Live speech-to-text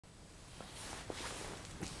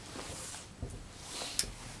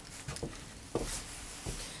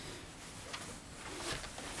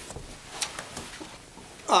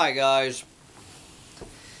Hi guys,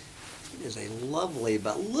 it is a lovely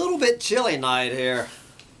but a little bit chilly night here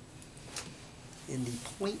in the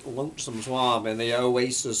Point Lonesome Swamp in the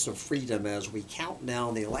oasis of freedom as we count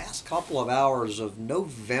down the last couple of hours of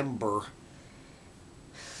November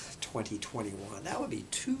 2021. That would be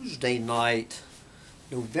Tuesday night,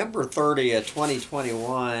 November 30th,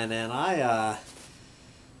 2021, and I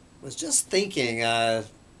was just thinking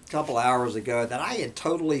couple hours ago that I had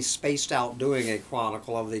totally spaced out doing a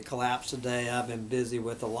chronicle of the collapse today. I've been busy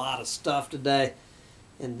with a lot of stuff today.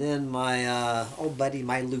 And then my old buddy,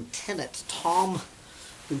 my Lieutenant Tom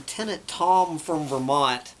from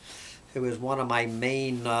Vermont, who is one of my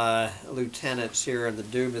main lieutenants here in the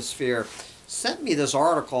Doomosphere, sent me this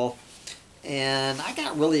article, and I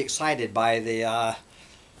got really excited by the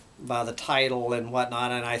title and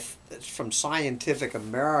whatnot, and it's from Scientific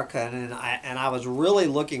American, and I was really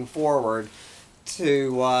looking forward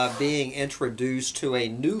to being introduced to a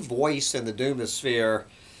new voice in the Doomosphere,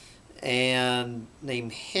 and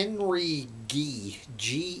named Henry Gee,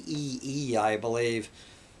 G-E-E, I believe.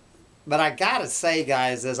 But I gotta say,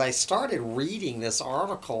 guys, as I started reading this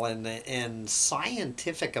article in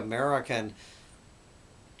Scientific American,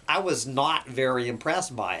 I was not very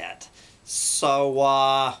impressed by it.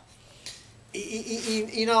 So,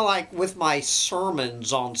 you know, like with my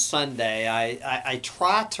sermons on Sunday, I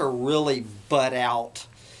try to really butt out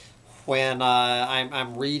when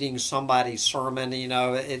I'm reading somebody's sermon. You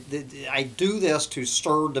know, I do this to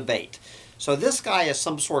stir debate. So this guy is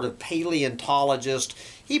some sort of paleontologist.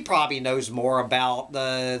 He probably knows more about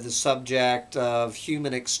the subject of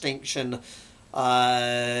human extinction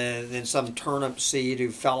than some turnip seed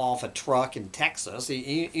who fell off a truck in Texas.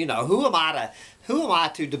 You know, who am I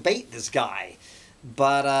to debate this guy?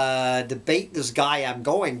 But debate this guy I'm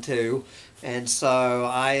going to, and so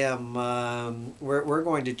I am. We're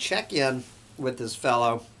going to check in with this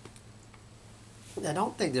fellow. I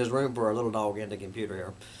don't think there's room for a little dog in the computer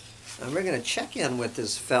here. And we're going to check in with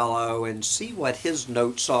this fellow and see what his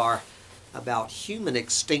notes are about human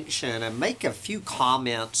extinction, and make a few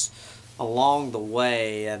comments along the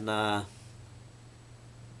way. And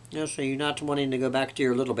you know, so you're not wanting to go back to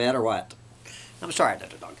your little bed or what? I'm sorry,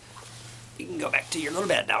 little dog. You can go back to your little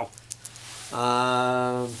bed now.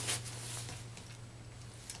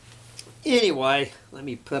 Anyway, let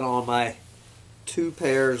me put on my 2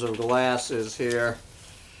 pairs of glasses here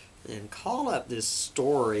and call up this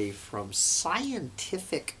story from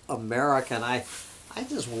Scientific American. I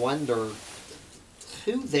just wonder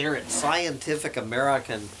who there at Scientific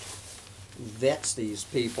American vets these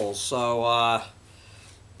people. So,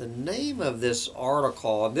 the name of this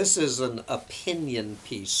article, and this is an opinion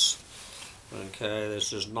piece. Okay,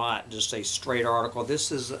 this is not just a straight article.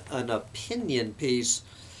 This is an opinion piece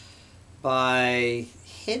by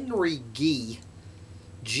Henry Gee.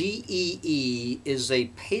 G-E-E is a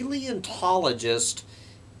paleontologist,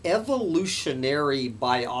 evolutionary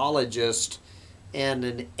biologist, and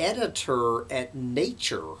an editor at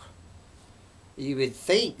Nature. You would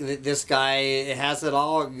think that this guy has it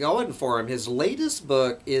all going for him. His latest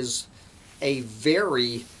book is a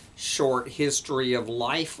very short history of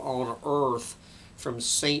life on Earth from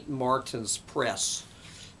St. Martin's Press,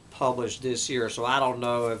 published this year. So I don't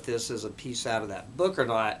know if this is a piece out of that book or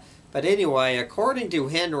not. But anyway, according to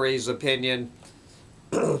Henry's opinion,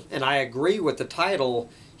 and I agree with the title,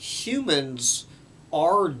 humans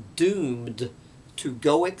are doomed to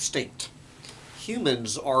go extinct.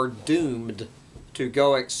 Humans are doomed to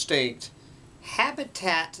go extinct.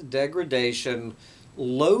 Habitat degradation,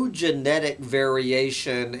 low genetic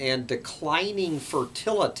variation, and declining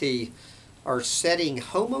fertility are setting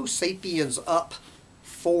Homo sapiens up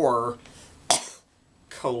for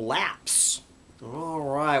collapse. All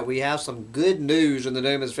right, we have some good news in the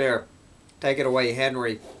Doomosphere. Take it away,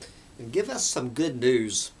 Henry, and give us some good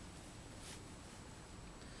news.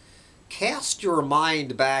 Cast your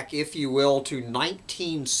mind back, if you will, to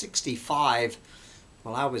 1965.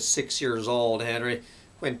 Well, I was 6 years old, Henry,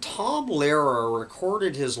 when Tom Lehrer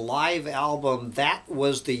recorded his live album, That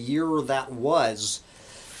Was the Year That Was.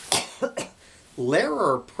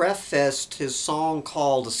 Lehrer prefaced his song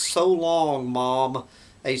called So Long, Mom,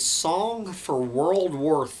 a song for World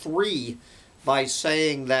War III, by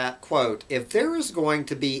saying that, quote, if there is going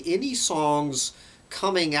to be any songs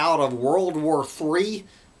coming out of World War III,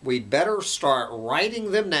 we'd better start writing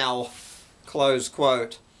them now, close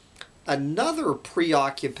quote. Another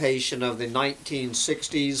preoccupation of the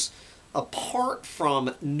 1960s, apart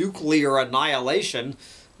from nuclear annihilation,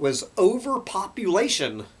 was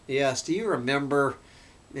overpopulation. Yes, do you remember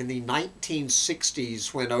in the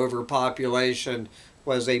 1960s when overpopulation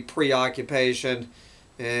was a preoccupation?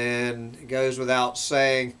 And it goes without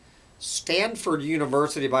saying, Stanford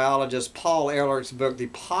University biologist Paul Ehrlich's book, The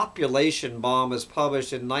Population Bomb, was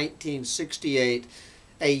published in 1968,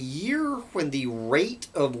 a year when the rate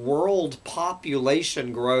of world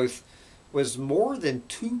population growth was more than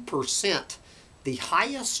 2%, the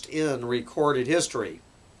highest in recorded history.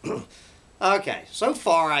 Okay, so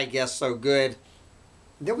far I guess so good.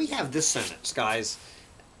 Then we have this sentence, guys.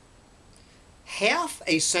 Half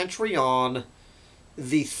a century on,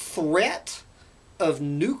 the threat of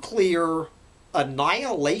nuclear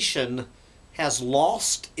annihilation has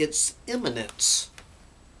lost its imminence.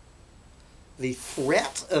 The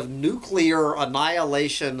threat of nuclear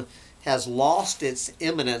annihilation has lost its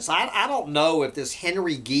imminence. I don't know if this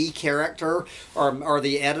Henry Gee character or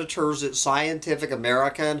the editors at Scientific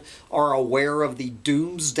American are aware of the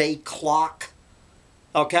doomsday clock.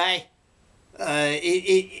 Okay?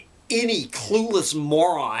 Any clueless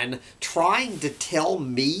moron trying to tell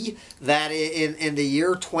me that in the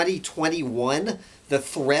year 2021 the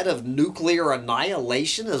threat of nuclear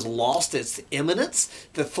annihilation has lost its imminence?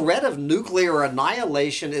 The threat of nuclear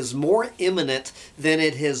annihilation is more imminent than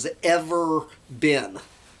it has ever been.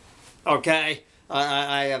 Okay?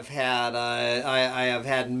 I have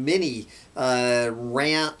had many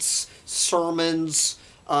rants, sermons.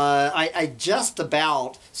 I just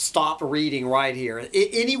about stopped reading right here.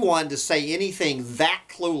 Anyone to say anything that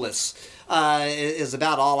clueless is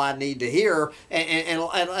about all I need to hear. And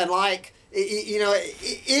like, you know,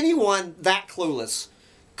 anyone that clueless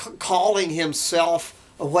calling himself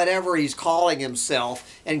whatever he's calling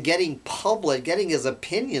himself and getting his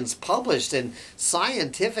opinions published in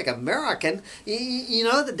Scientific American, you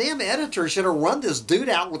know, the damn editor should have run this dude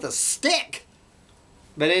out with a stick.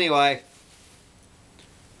 But anyway,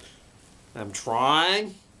 I'm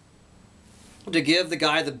trying to give the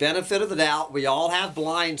guy the benefit of the doubt. We all have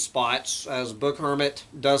blind spots, as Book Hermit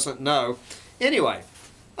doesn't know. Anyway,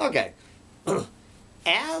 okay.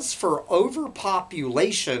 As for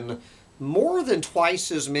overpopulation, more than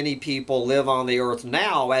twice as many people live on the earth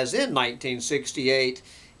now as in 1968,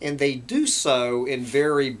 and they do so in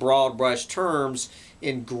very broad brush terms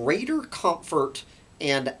in greater comfort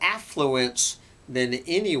and affluence than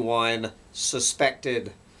anyone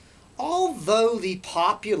suspected. Although the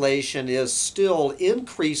population is still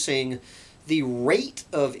increasing, the rate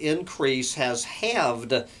of increase has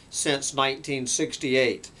halved since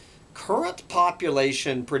 1968. Current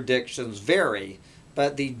population predictions vary,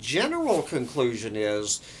 but the general conclusion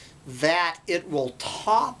is that it will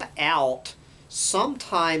top out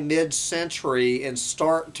sometime mid-century and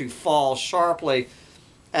start to fall sharply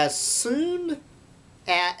as soon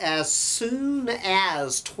as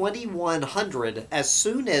 2100, as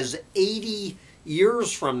soon as 80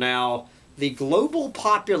 years from now. The global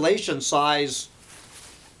population size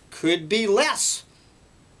could be less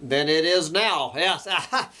than it is now. Yes,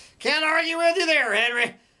 can't argue with you there,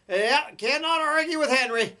 Henry. Yeah, cannot argue with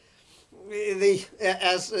Henry.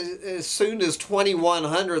 As soon as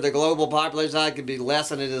 2100, the global population size could be less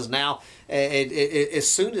than it is now. As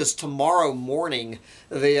soon as tomorrow morning,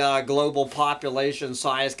 the global population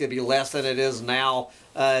size could be less than it is now,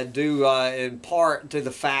 due in part to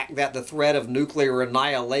the fact that the threat of nuclear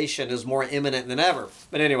annihilation is more imminent than ever.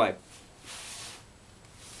 But anyway,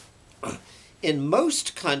 in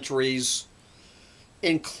most countries,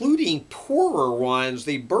 including poorer ones,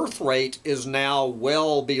 the birth rate is now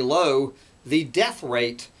well below the death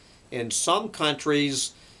rate. In some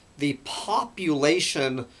countries, the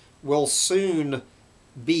population will soon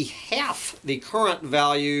be half the current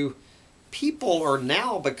value. People are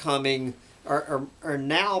now becoming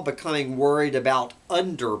worried about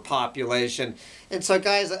underpopulation. And so,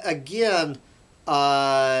 guys, again,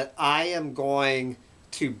 I am going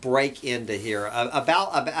to break into here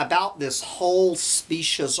about this whole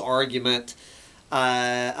specious argument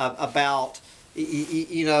about,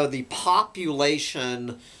 you know, the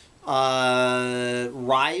population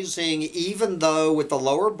rising. Even though with the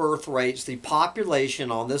lower birth rates, the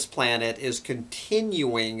population on this planet is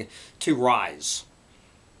continuing to rise.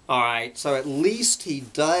 All right, so at least he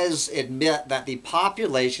does admit that the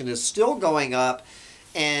population is still going up.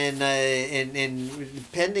 And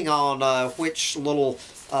depending on which little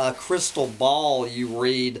crystal ball you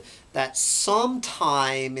read, that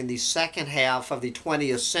sometime in the second half of the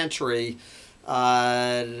 20th century,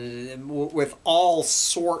 with all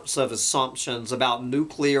sorts of assumptions about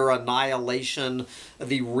nuclear annihilation,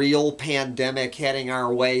 the real pandemic heading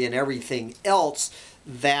our way, and everything else,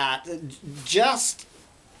 that just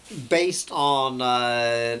based on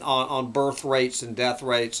birth rates and death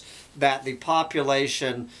rates, that the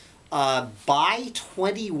population by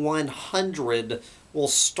 2100 will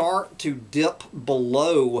start to dip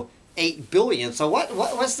below 8 billion. So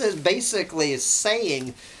what's this basically is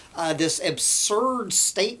saying? This absurd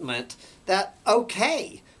statement that,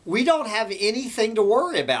 okay, we don't have anything to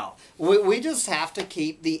worry about. We just have to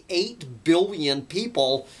keep the 8 billion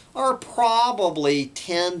people, or probably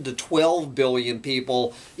 10 to 12 billion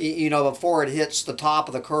people, you know, before it hits the top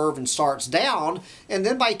of the curve and starts down. And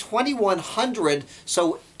then by 2100,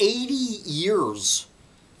 so 80 years,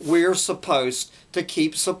 we're supposed to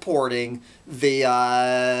keep supporting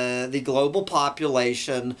the global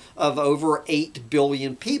population of over 8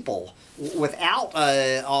 billion people without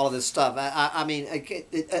all of this stuff. I mean,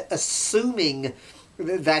 assuming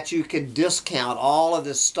that you can discount all of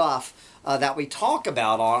this stuff that we talk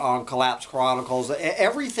about on Collapse Chronicles,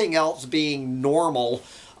 everything else being normal,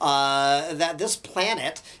 that this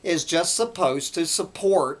planet is just supposed to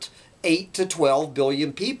support 8 to 12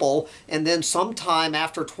 billion people, and then sometime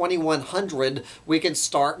after 2100 we can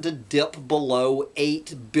start to dip below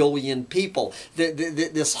 8 billion people.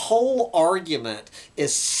 This whole argument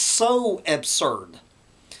is so absurd,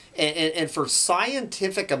 and for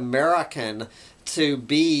Scientific American to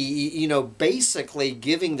be, you know, basically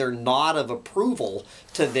giving their nod of approval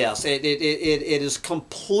to this. It is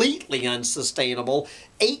completely unsustainable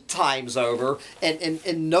 8 times over,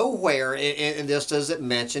 and nowhere in this does it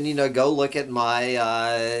mention, you know, go look at my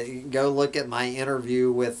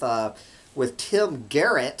interview with Tim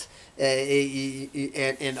Garrett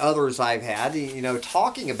and others I've had, you know,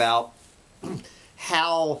 talking about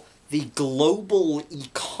how the global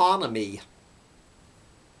economy,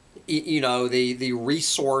 you know, the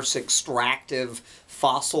resource extractive,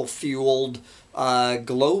 fossil fueled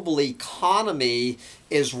global economy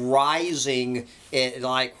is rising at,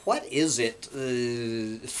 like, what is it,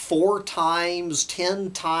 4 times,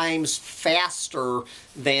 10 times faster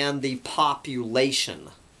than the population.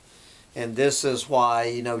 And this is why,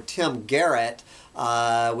 you know, Tim Garrett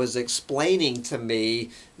was explaining to me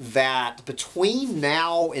that between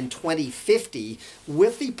now and 2050,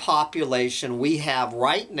 with the population we have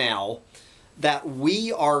right now, that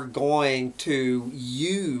we are going to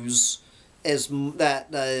use this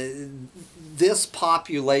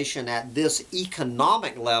population at this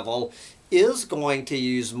economic level is going to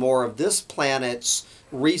use more of this planet's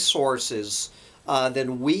resources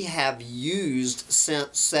than we have used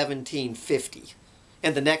since 1750.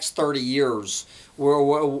 In the next 30 years,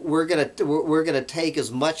 we're gonna take as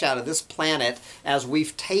much out of this planet as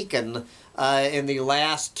we've taken in the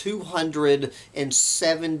last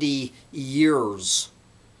 270 years.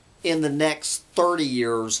 In the next 30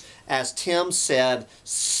 years, as Tim said,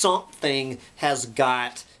 something has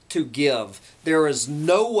got to give. There is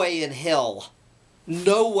no way in hell,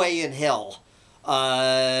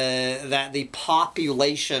 that the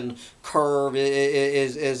population curve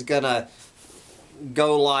is gonna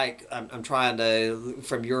go like, I'm trying to,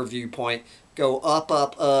 from your viewpoint, go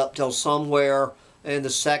up till somewhere in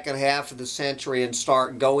the second half of the century and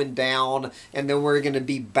start going down, and then we're going to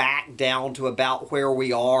be back down to about where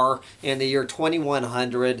we are in the year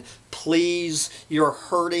 2100. Please, you're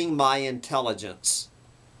hurting my intelligence.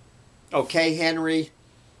 Okay, Henry?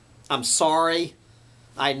 I'm sorry.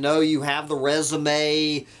 I know you have the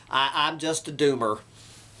resume. I'm just a doomer.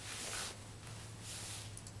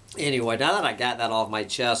 Anyway, now that I got that off my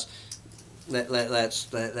chest, let's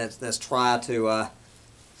try to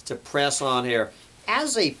press on here.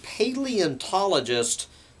 As a paleontologist,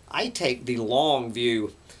 I take the long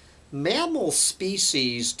view. Mammal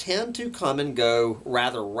species tend to come and go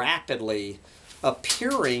rather rapidly,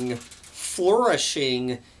 appearing,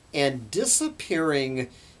 flourishing, and disappearing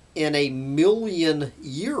in 1,000,000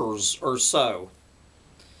 years or so.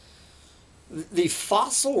 The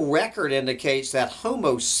fossil record indicates that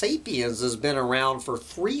Homo sapiens has been around for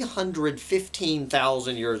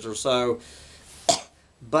 315,000 years or so,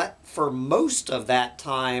 but for most of that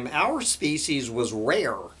time, our species was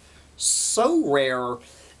rare. So rare,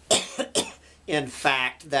 in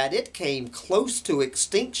fact, that it came close to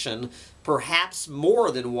extinction, perhaps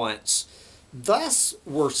more than once. Thus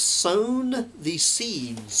were sown the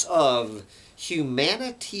seeds of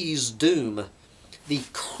humanity's doom. The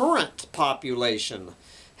current population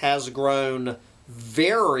has grown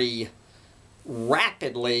very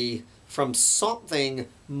rapidly from something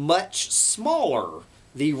much smaller.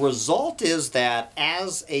 The result is that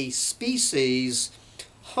as a species,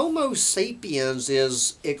 Homo sapiens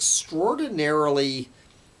is extraordinarily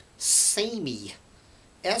samey.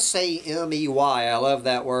 S-A-M-E-Y, I love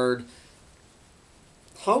that word.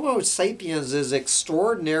 Homo sapiens is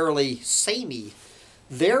extraordinarily samey.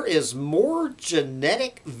 There is more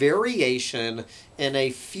genetic variation in a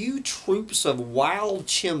few troops of wild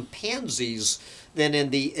chimpanzees than in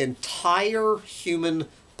the entire human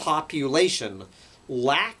population.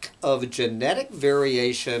 Lack of genetic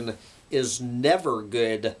variation is never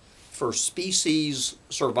good for species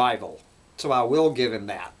survival. So I will give him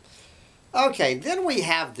that. Okay, then we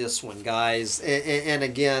have this one, guys. And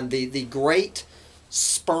again, the great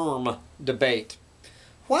sperm debate.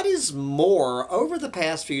 What is more, over the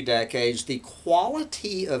past few decades, the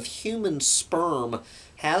quality of human sperm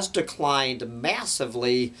has declined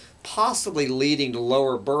massively, possibly leading to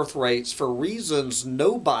lower birth rates for reasons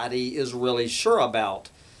nobody is really sure about.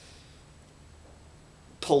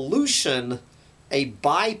 Pollution, a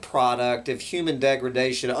byproduct of human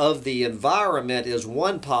degradation of the environment, is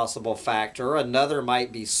one possible factor. Another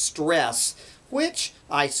might be stress, which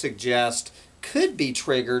I suggest could be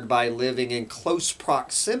triggered by living in close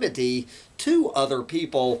proximity to other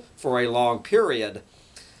people for a long period.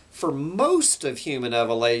 For most of human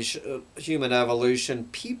evolution,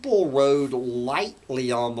 people rode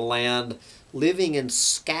lightly on the land, living in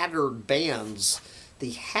scattered bands.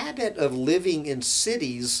 The habit of living in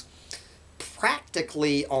cities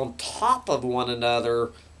practically on top of one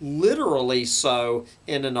another, literally so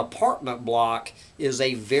in an apartment block, is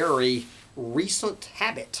a very recent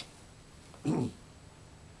habit.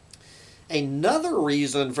 Another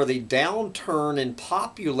reason for the downturn in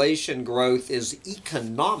population growth is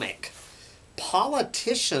economic.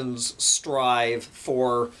 Politicians strive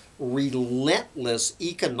for relentless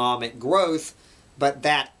economic growth, but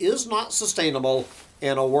that is not sustainable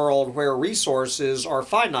in a world where resources are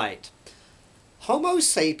finite. Homo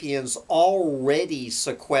sapiens already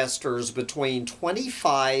sequesters between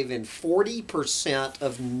 25 and 40%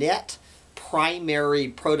 of net primary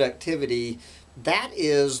productivity. That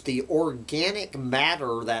is the organic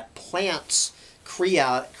matter that plants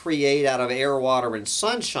create out of air, water, and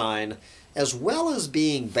sunshine, as well as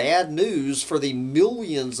being bad news for the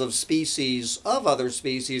millions of species of other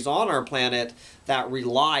species on our planet that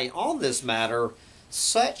rely on this matter.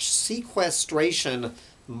 Such sequestration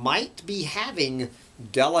might be having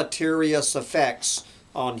deleterious effects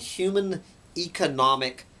on human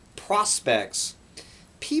economic prospects.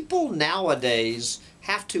 People nowadays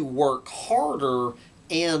have to work harder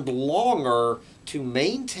and longer to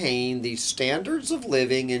maintain the standards of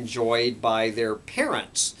living enjoyed by their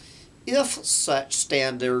parents, if such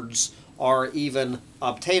standards are even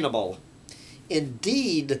obtainable.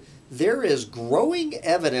 Indeed, there is growing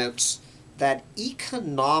evidence that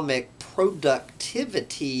economic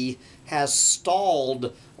productivity has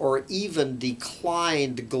stalled or even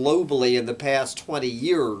declined globally in the past 20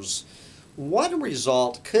 years. One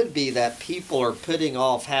result could be that people are putting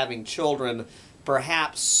off having children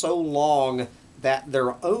perhaps so long that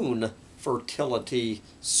their own fertility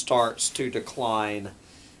starts to decline.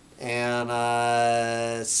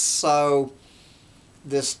 And so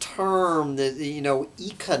this term,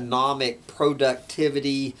 economic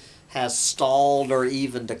productivity has stalled or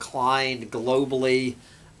even declined globally.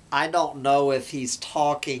 I don't know if he's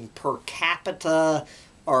talking per capita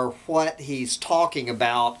or what he's talking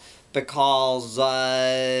about, because there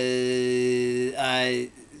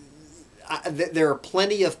are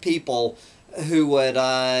plenty of people who would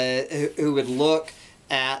look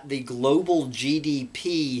at the global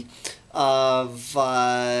GDP of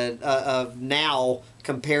now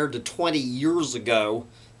compared to 20 years ago.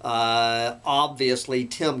 Obviously,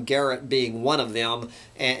 Tim Garrett being one of them,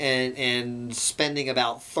 and spending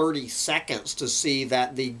about 30 seconds to see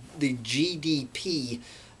that the GDP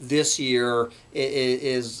this year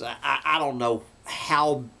is I don't know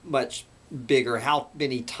how much bigger, how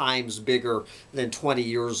many times bigger than 20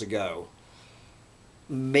 years ago.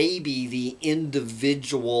 Maybe the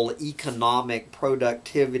individual economic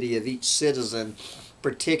productivity of each citizen,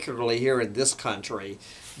 particularly here in this country,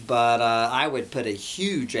 but I would put a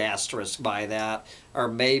huge asterisk by that, or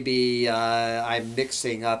maybe I'm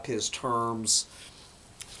mixing up his terms.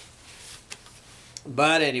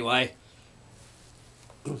 But anyway,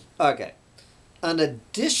 okay. An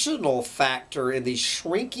additional factor in the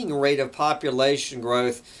shrinking rate of population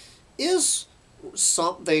growth is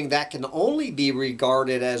something that can only be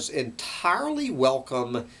regarded as entirely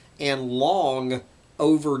welcome and long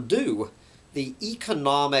overdue: the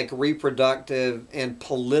economic, reproductive, and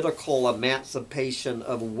political emancipation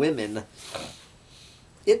of women.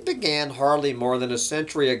 It began hardly more than a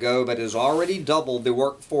century ago, but has already doubled the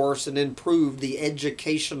workforce and improved the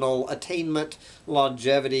educational attainment,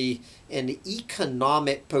 longevity, and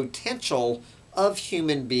economic potential of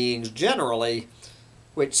human beings generally,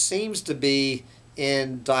 which seems to be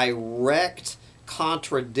in direct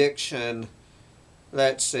contradiction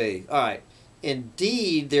Let's see. All right.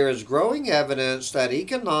 Indeed, there is growing evidence that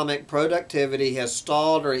economic productivity has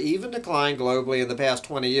stalled or even declined globally in the past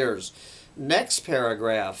 20 years. Next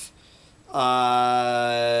paragraph.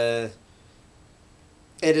 It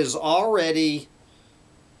has already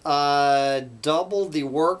doubled the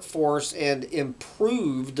workforce and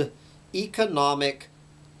improved the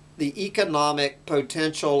economic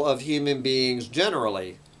potential of human beings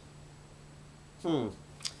generally.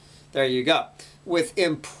 There you go. With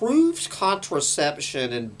improved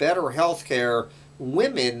contraception and better health care,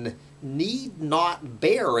 women need not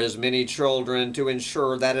bear as many children to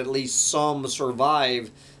ensure that at least some survive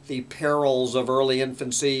the perils of early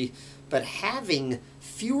infancy, but having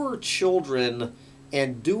fewer children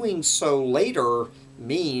and doing so later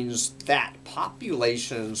means that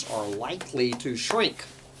populations are likely to shrink.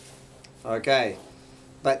 Okay.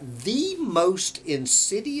 But the most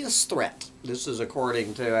insidious threat, this is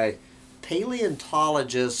according to a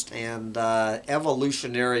paleontologist and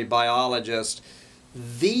evolutionary biologist,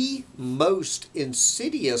 the most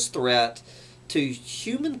insidious threat to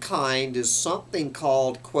humankind is something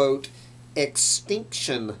called, quote,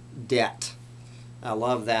 extinction debt. I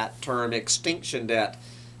love that term, extinction debt.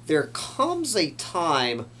 There comes a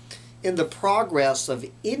time in the progress of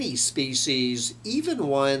any species, even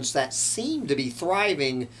ones that seem to be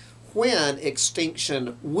thriving, when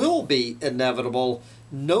extinction will be inevitable,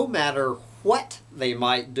 no matter what they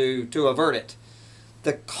might do to avert it.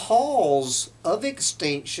 The cause of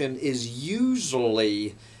extinction is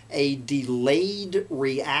usually a delayed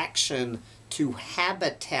reaction to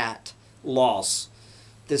habitat loss.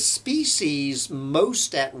 The species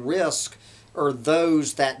most at risk are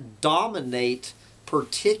those that dominate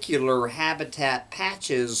particular habitat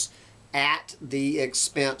patches at the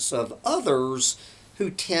expense of others who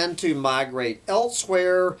tend to migrate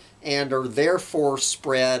elsewhere and are therefore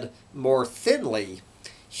spread more thinly.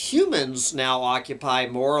 Humans now occupy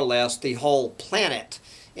more or less the whole planet,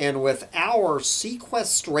 and with our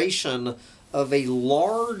sequestration of a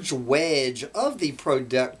large wedge of the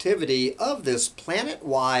productivity of this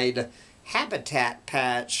planet-wide habitat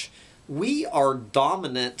patch, we are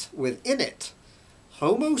dominant within it.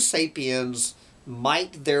 Homo sapiens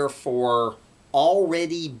might therefore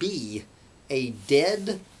already be a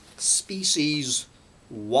dead species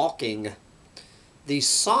walking. The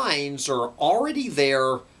signs are already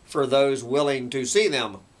there for those willing to see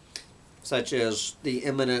them, such as the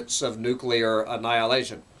imminence of nuclear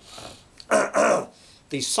annihilation.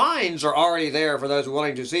 The signs are already there for those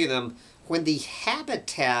willing to see them when the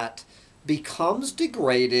habitat becomes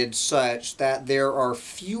degraded such that there are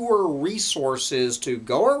fewer resources to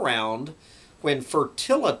go around, when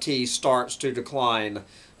fertility starts to decline,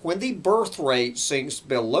 when the birth rate sinks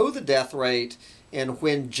below the death rate, and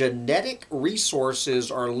when genetic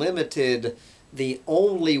resources are limited. The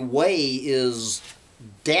only way is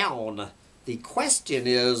down. The question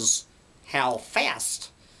is, how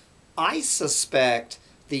fast? I suspect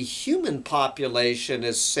the human population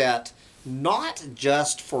is set not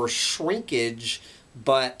just for shrinkage,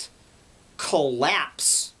 but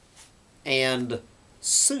collapse, and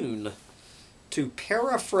soon. To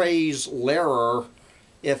paraphrase Lehrer,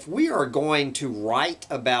 if we are going to write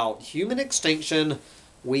about human extinction,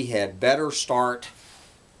 we had better start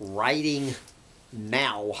writing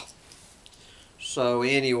now. So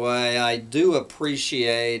anyway, I do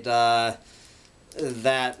appreciate that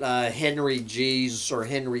Henry G's, or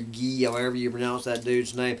Henry Gee, however you pronounce that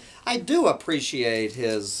dude's name. I do appreciate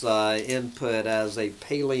his input as a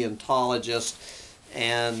paleontologist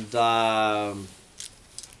and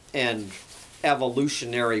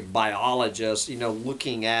evolutionary biologist, you know,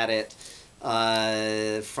 looking at it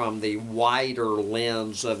from the wider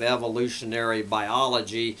lens of evolutionary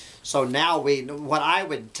biology. So now what I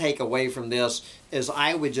would take away from this is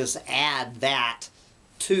I would just add that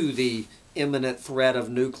to the imminent threat of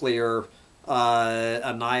nuclear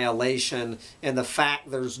annihilation, and the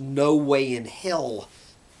fact there's no way in hell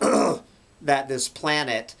that this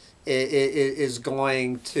planet is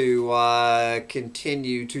going to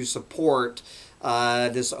continue to support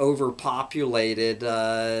this overpopulated,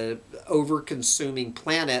 over-consuming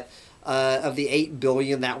planet of the 8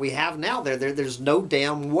 billion that we have now. There's no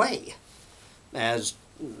damn way. As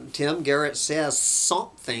Tim Garrett says,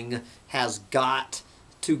 something has got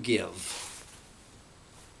to give.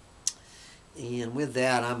 And with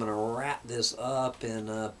that, I'm going to wrap this up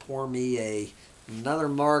and pour me another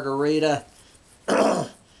margarita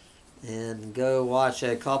and go watch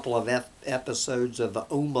a couple of episodes of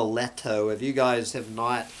Omeletto. If you guys have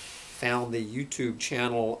not found the YouTube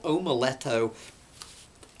channel Omeletto,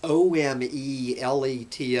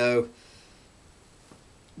 Omeleto,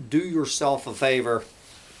 do yourself a favor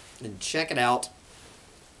and check it out.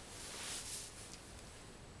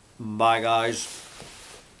 Bye, guys.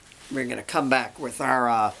 We're going to come back with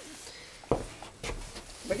our,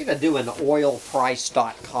 we're going to do an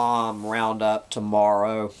oilprice.com roundup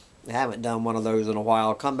tomorrow. I haven't done one of those in a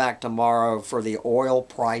while. Come back tomorrow for the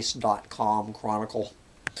oilprice.com Chronicle.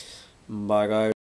 Bye, guys.